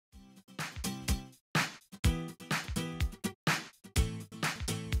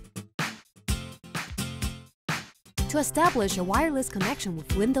To establish a wireless connection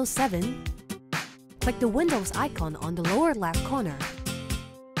with Windows 7, click the Windows icon on the lower left corner.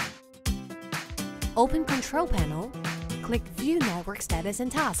 Open Control Panel, click View Network Status and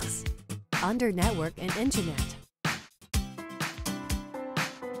Tasks under Network and Internet.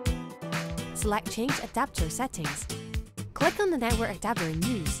 Select Change Adapter Settings. Click on the network adapter in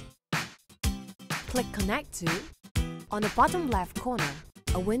use. Click Connect to. On the bottom left corner,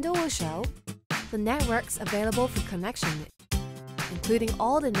 a window will show the networks available for connection, including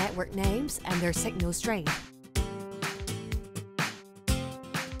all the network names and their signal strength.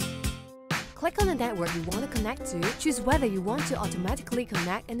 Click on the network you want to connect to, choose whether you want to automatically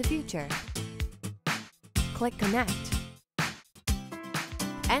connect in the future. Click Connect.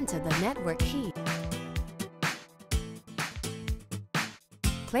 Enter the network key.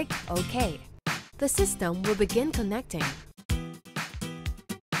 Click OK. The system will begin connecting.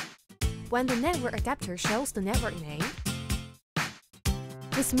 When the network adapter shows the network name,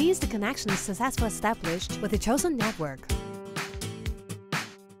 this means the connection is successfully established with the chosen network.